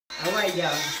All right,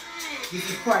 y'all. This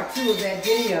is part 2 of that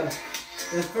video.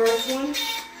 The first one,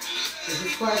 this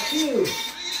is part 2.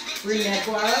 Bring that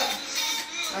bar up.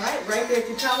 All right, right there at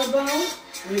your collarbone.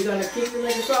 We're going to kick the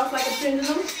leg across like a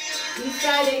pendulum. Each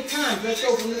side 8 times. Let's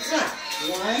go from the front.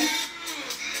 1,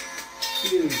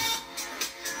 2,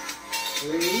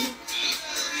 3,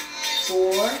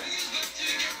 4,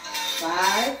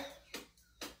 5,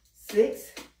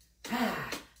 6,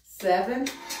 7,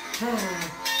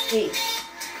 8.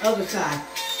 Other side.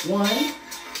 1,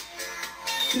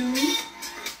 2,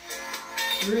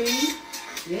 3,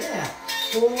 yeah.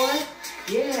 4,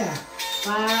 yeah.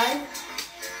 5,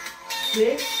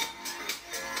 6,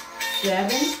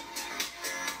 7,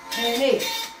 and 8.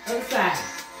 Other side.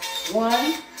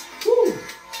 1, 2,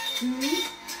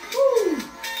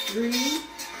 3,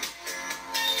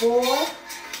 4,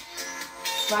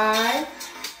 5,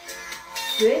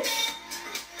 6,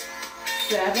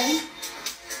 7,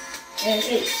 and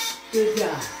 8. Good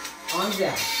job. Arms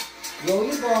down. Roll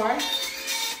your bar.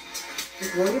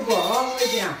 Just roll your bar all the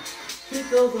way down. Keep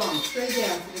those arms straight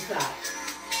down to the side.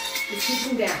 Just keep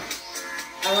them down.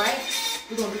 All right?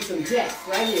 We're going to do some jacks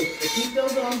right here. So keep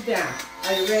those arms down.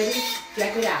 Are you ready?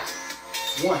 Jack it out.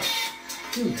 1,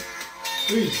 2,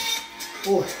 3,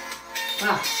 4,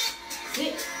 5,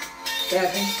 6,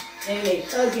 7, and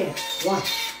 8. Again. 1,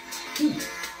 2,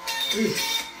 3,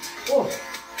 4,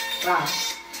 5,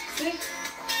 6,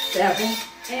 7,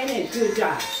 and 8. Good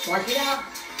job. Mark it out.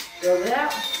 Roll it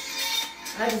out.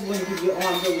 I just want to give your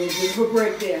arms a little bit of a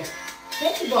break there.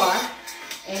 Take the bar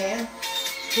and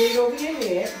put it over your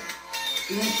head.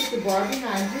 You want to put the bar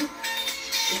behind you.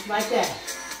 Just like that.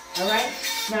 Alright?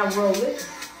 Now roll it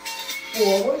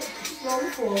forward. Just roll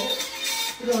it forward.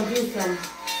 We're going to do some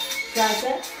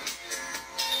triceps.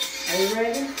 Are you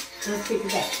ready? Let's kick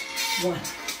it back. 1,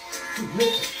 2,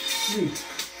 3,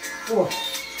 4,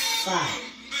 5,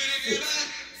 6,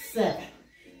 7,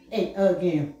 8.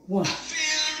 Again. 1, 2,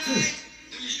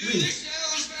 3,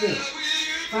 4,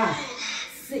 5,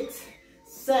 6,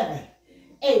 7,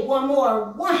 8. One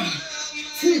more. 1,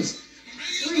 2,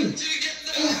 3,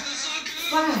 4,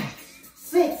 5,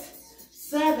 6,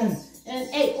 7, and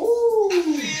 8. Ooh.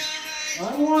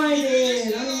 Unwind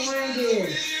it. Unwind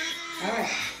it. All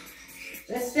right.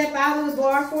 Let's step out of the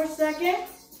bar for a second.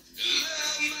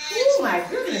 Oh my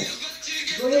goodness.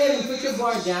 Go ahead and put your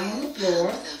bar down on the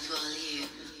floor.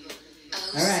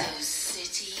 All right.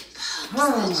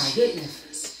 Oh my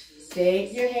goodness.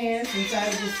 Take your hands inside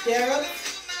of the stirrups,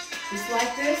 just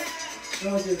like this.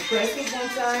 We're going to press with one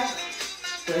side,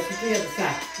 press with the other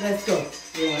side. Let's go. 1,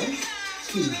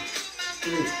 2,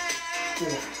 3, 4,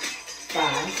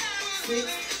 5,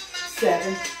 6,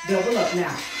 7. Double up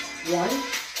now. 1,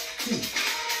 2,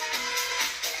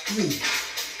 3,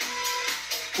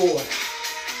 4,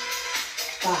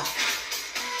 5,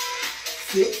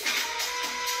 6,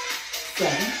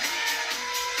 7,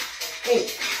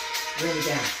 8. Bring it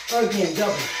down. Again,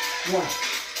 double. 1,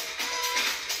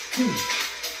 2,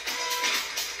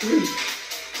 3,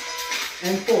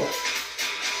 and 4,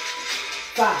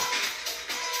 5,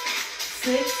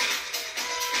 6,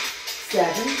 7,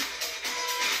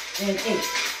 and 8.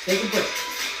 Take a break.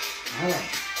 All right.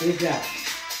 Good job.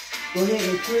 Go ahead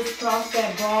and crisscross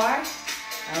that bar.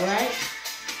 All right.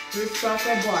 Crisscross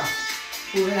that bar.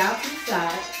 Pull it out to the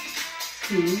side.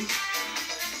 2,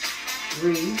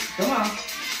 3. Come on.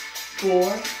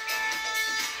 4,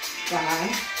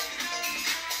 5,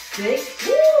 6.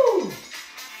 Woo!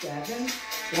 7.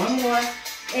 One more.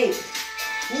 8.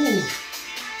 Ooh.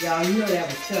 Y'all, you know that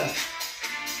was tough.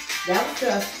 That was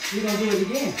tough. We're going to do it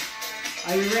again.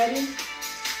 Are you ready?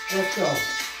 Let's go.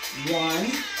 1,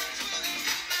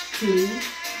 2,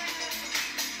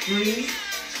 3,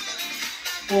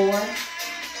 4,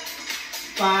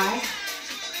 5,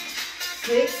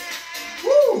 6.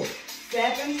 Woo!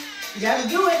 7. You got to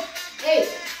do it. 8.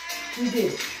 We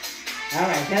did it. All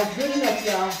right. That's good enough,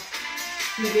 y'all.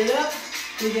 Pick it up.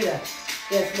 Pick it up.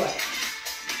 Guess what?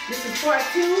 This is part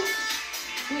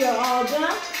 2. We are all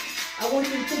done. I want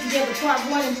you to put together part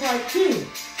 1 and part 2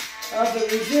 of the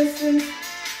resistance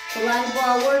Pilates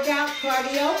bar workout,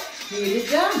 cardio. It is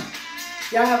done.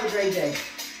 Y'all have a great day.